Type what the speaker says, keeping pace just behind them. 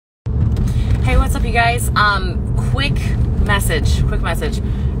Hey, what's up, you guys? Quick message.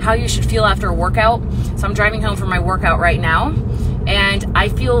 How you should feel after a workout. So I'm driving home from my workout right now, and I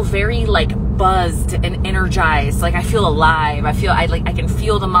feel very buzzed and energized. I feel alive. I can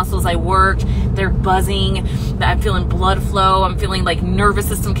feel the muscles I worked. They're buzzing. I'm feeling blood flow. I'm feeling nervous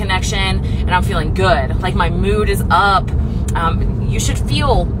system connection, and I'm feeling good. My mood is up. You should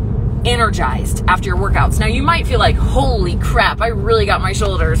feel energized after your workouts. Now you might feel holy crap, I really got my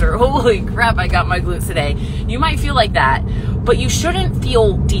shoulders, or holy crap, I got my glutes today. You might feel like that, but you shouldn't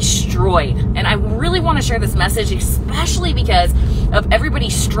feel destroyed. And I really want to share this message, especially because of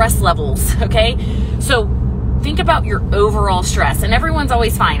everybody's stress levels. Okay, so think about your overall stress, and everyone's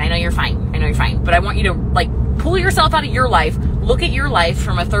always fine. I know you're fine, but I want you to pull yourself out of your life, look at your life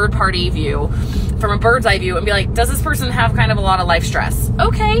from a third party view, from a bird's eye view, and be does this person have kind of a lot of life stress?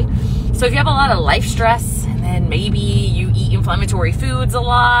 Okay, so if you have a lot of life stress, and then maybe you eat inflammatory foods a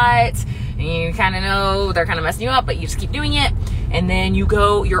lot, and you kind of know they're kind of messing you up, but you just keep doing it, and then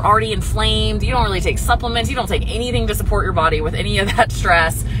you're already inflamed, you don't really take supplements, you don't take anything to support your body with any of that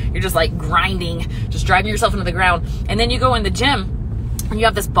stress, you're just grinding, just driving yourself into the ground, and then you go in the gym, and you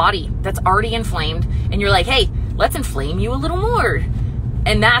have this body that's already inflamed, and you're hey, let's inflame you a little more.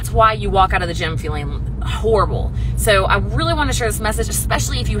 And that's why you walk out of the gym feeling horrible. So I really want to share this message,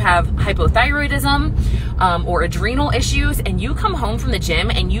 especially if you have hypothyroidism or adrenal issues, and you come home from the gym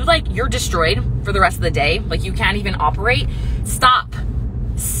and you're destroyed for the rest of the day. You can't even operate. Stop.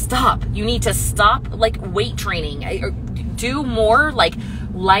 You need to stop weight training. Do more light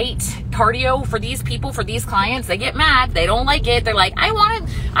cardio for these people, for these clients. They get mad. They don't like it. They're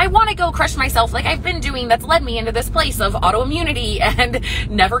I want to go crush myself I've been doing, that's led me into this place of autoimmunity and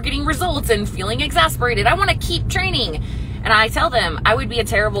never getting results and feeling exasperated. I want to keep training. And I tell them, I would be a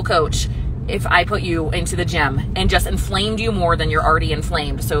terrible coach if I put you into the gym and just inflamed you more than you're already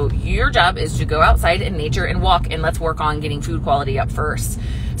inflamed. So your job is to go outside in nature and walk, and let's work on getting food quality up first.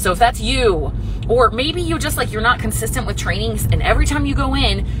 So if that's you, or maybe you just you're not consistent with trainings, and every time you go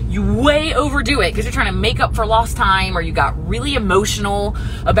in, you way overdo it because you're trying to make up for lost time, or you got really emotional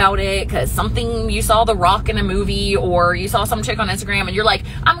about it because something you saw The Rock in a movie, or you saw some chick on Instagram, and you're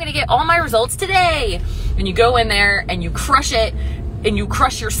I'm going to get all my results today. And you go in there and you crush it, and you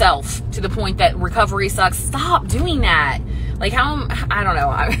crush yourself to the point that recovery sucks. Stop doing that. I don't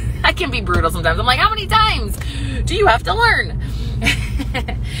know. I can be brutal sometimes. I'm how many times do you have to learn?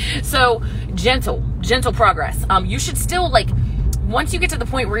 So gentle progress. You should still once you get to the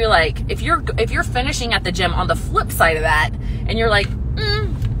point where you're if you're finishing at the gym on the flip side of that, and you're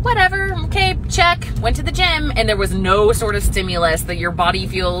whatever, okay, check, went to the gym, and there was no sort of stimulus, that your body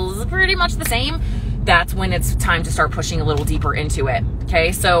feels pretty much the same, that's when it's time to start pushing a little deeper into it.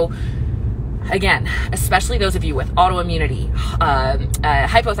 Okay, so again, especially those of you with autoimmunity,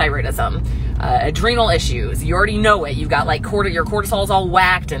 hypothyroidism, adrenal issues, you already know it, you've got your cortisol's all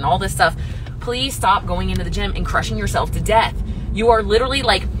whacked and all this stuff, please stop going into the gym and crushing yourself to death. You are literally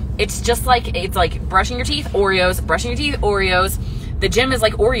it's just it's brushing your teeth, Oreos. The gym is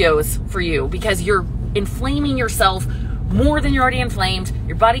Oreos for you, because you're inflaming yourself more than you're already inflamed.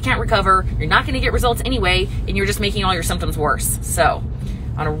 Your body can't recover. You're not going to get results anyway, and you're just making all your symptoms worse. So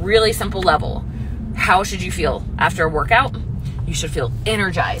on a really simple level, how should you feel after a workout? You should feel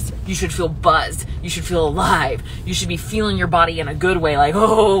energized. You should feel buzzed. You should feel alive. You should be feeling your body in a good way.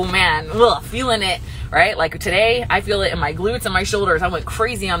 Oh man, feeling it, right? Today, I feel it in my glutes and my shoulders. I went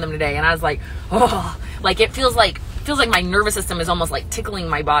crazy on them today, and I was it feels like my nervous system is almost tickling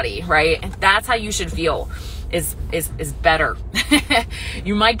my body, right? And that's how you should feel. Is better.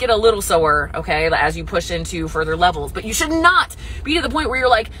 You might get a little sore, okay, as you push into further levels, but you should not be to the point where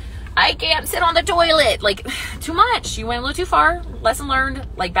you're I can't sit on the toilet. Too much. You went a little too far. Lesson learned.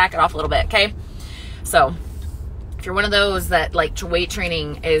 Back it off a little bit, okay? So if you're one of those that weight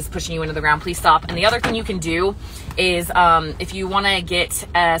training is pushing you into the ground, please stop. And the other thing you can do is if you want to get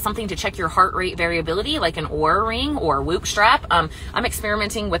something to check your heart rate variability, like an Oura ring or Whoop strap. I'm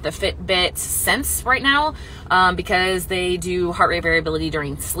experimenting with the Fitbit Sense right now because they do heart rate variability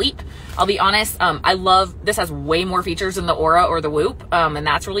during sleep. I'll be honest, I love, this has way more features than the Oura or the Whoop, and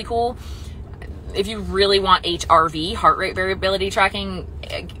that's really cool. If you really want HRV, heart rate variability tracking,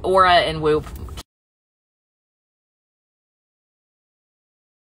 Oura and Whoop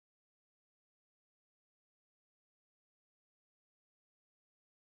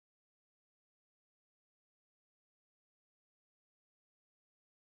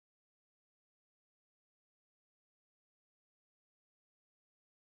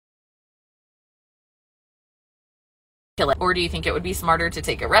kill it? Or do you think it would be smarter to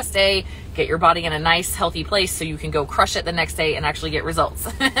take a rest day, get your body in a nice, healthy place so you can go crush it the next day and actually get results?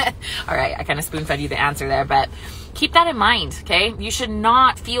 All right, I kind of spoon-fed you the answer there, but keep that in mind, okay? You should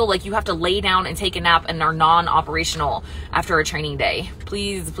not feel like you have to lay down and take a nap and are non-operational after a training day.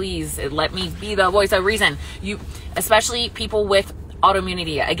 Please, please, let me be the voice of reason. You, especially people with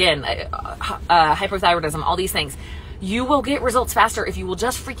autoimmunity, again, hypothyroidism, all these things, you will get results faster if you will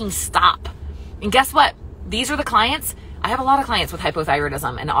just freaking stop. And guess what? These are the clients. I have a lot of clients with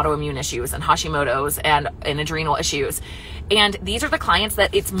hypothyroidism and autoimmune issues and Hashimoto's and adrenal issues. And these are the clients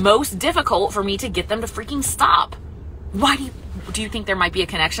that it's most difficult for me to get them to freaking stop. Why do you think there might be a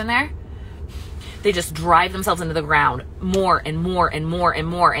connection there? They just drive themselves into the ground more and more and more and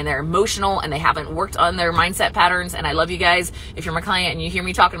more, and they're emotional and they haven't worked on their mindset patterns. And I love you guys. If you're my client and you hear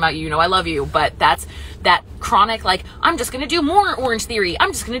me talking about you, you know I love you. But that's that chronic, like, I'm just going to do more Orange Theory.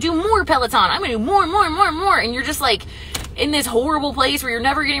 I'm just going to do more Peloton. I'm going to do more and more and more and more. And you're just like in this horrible place where you're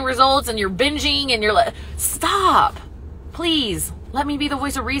never getting results and you're binging and you're like, stop. Please, let me be the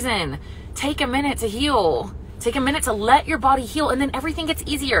voice of reason. Take a minute to heal. Take a minute to let your body heal, and then everything gets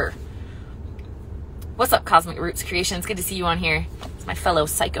easier. What's up, Cosmic Roots Creations? Good to see you on here. It's my fellow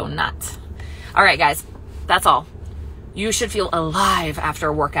psycho nut. All right, guys, that's all. You should feel alive after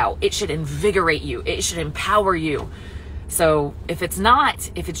a workout. It should invigorate you. It should empower you. So if it's not,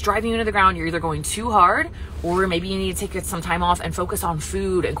 if it's driving you into the ground, you're either going too hard, or maybe you need to take some time off and focus on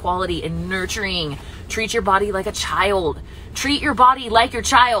food and quality and nurturing. Treat your body like a child. Treat your body like your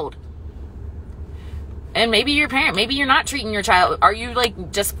child. And maybe you're a parent, maybe you're not treating your child. Are you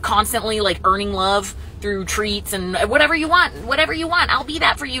like just constantly like earning love through treats and whatever you want, I'll be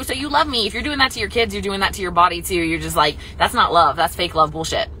that for you so you love me. If you're doing that to your kids, you're doing that to your body too. You're just like, that's not love. That's fake love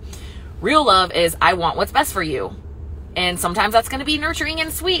bullshit. Real love is, I want what's best for you. And sometimes that's going to be nurturing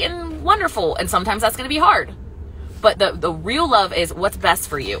and sweet and wonderful. And sometimes that's going to be hard. But the real love is what's best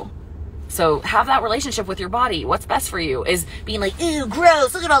for you. So have that relationship with your body. What's best for you is being like, ew,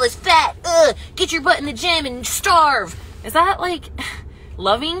 gross, look at all this fat. Get your butt in the gym and starve. Is that like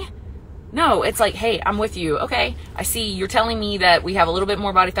loving? No, it's like, hey, I'm with you. Okay, I see you're telling me that we have a little bit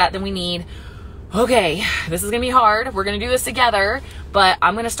more body fat than we need. Okay, this is going to be hard. We're going to do this together, but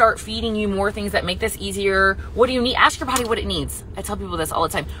I'm going to start feeding you more things that make this easier. What do you need? Ask your body what it needs. I tell people this all the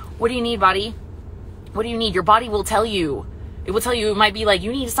time. What do you need, body? What do you need? Your body will tell you. It will tell you. It might be like,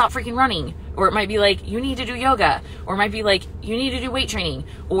 you need to stop freaking running. Or it might be like, you need to do yoga. Or it might be like, you need to do weight training.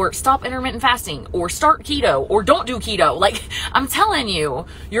 Or stop intermittent fasting. Or start keto. Or don't do keto. Like, I'm telling you,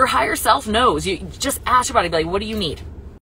 your higher self knows. You just ask your body, like, what do you need?